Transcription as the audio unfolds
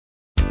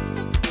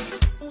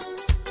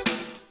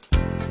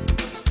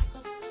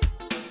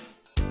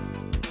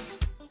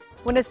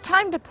When it's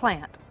time to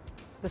plant,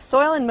 the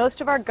soil in most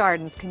of our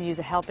gardens can use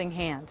a helping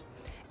hand.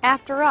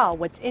 After all,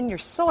 what's in your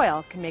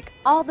soil can make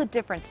all the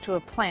difference to a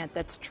plant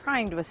that's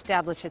trying to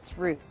establish its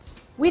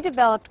roots. We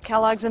developed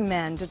Kellogg's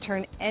Amend to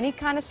turn any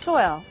kind of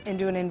soil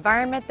into an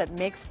environment that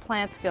makes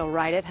plants feel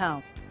right at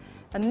home.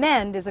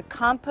 Amend is a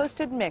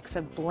composted mix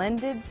of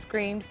blended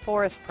screened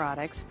forest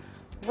products,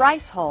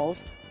 rice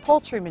hulls,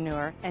 poultry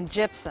manure, and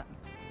gypsum.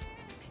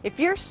 If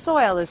your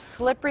soil is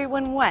slippery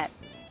when wet,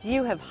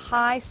 you have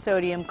high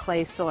sodium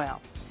clay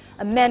soil.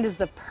 Amend is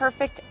the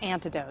perfect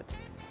antidote.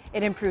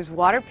 It improves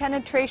water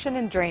penetration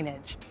and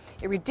drainage.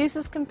 It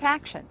reduces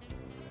compaction.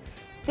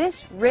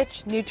 This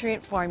rich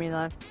nutrient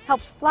formula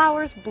helps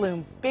flowers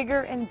bloom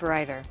bigger and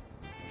brighter.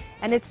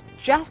 And it's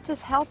just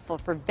as helpful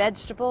for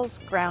vegetables,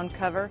 ground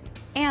cover,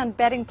 and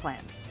bedding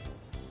plants.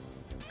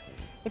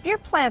 If your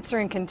plants are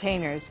in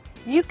containers,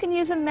 you can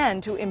use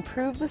Amend to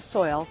improve the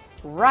soil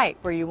right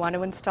where you want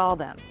to install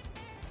them.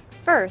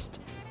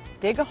 First,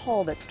 dig a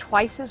hole that's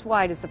twice as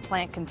wide as the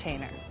plant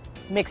container.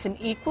 Mix an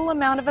equal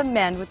amount of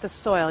Amend with the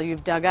soil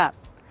you've dug up.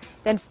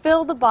 Then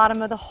fill the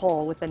bottom of the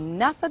hole with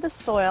enough of the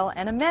soil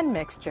and Amend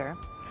mixture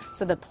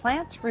so the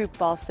plant's root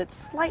ball sits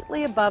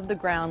slightly above the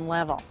ground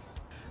level.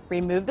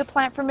 Remove the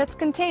plant from its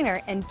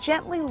container and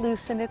gently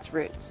loosen its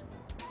roots.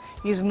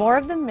 Use more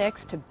of the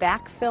mix to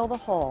backfill the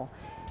hole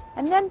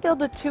and then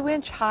build a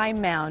 2-inch high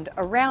mound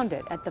around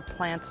it at the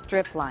plant's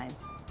drip line.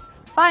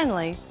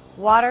 Finally,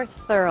 water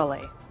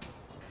thoroughly.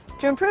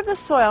 To improve the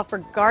soil for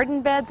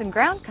garden beds and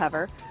ground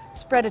cover,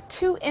 spread a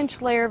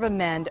 2-inch layer of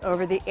Amend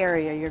over the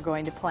area you're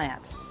going to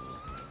plant.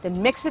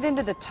 Then mix it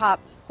into the top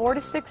 4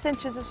 to 6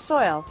 inches of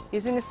soil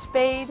using a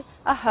spade,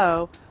 a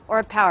hoe, or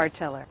a power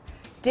tiller.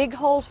 Dig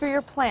holes for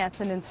your plants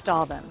and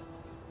install them.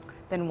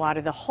 Then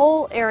water the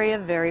whole area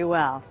very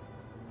well.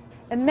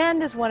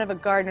 Amend is one of a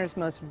gardener's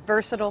most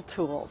versatile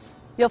tools.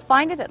 You'll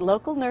find it at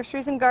local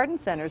nurseries and garden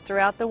centers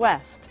throughout the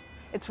West.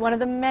 It's one of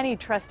the many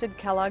trusted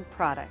Kellogg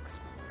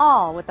products,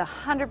 all with a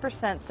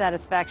 100%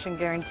 satisfaction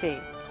guarantee.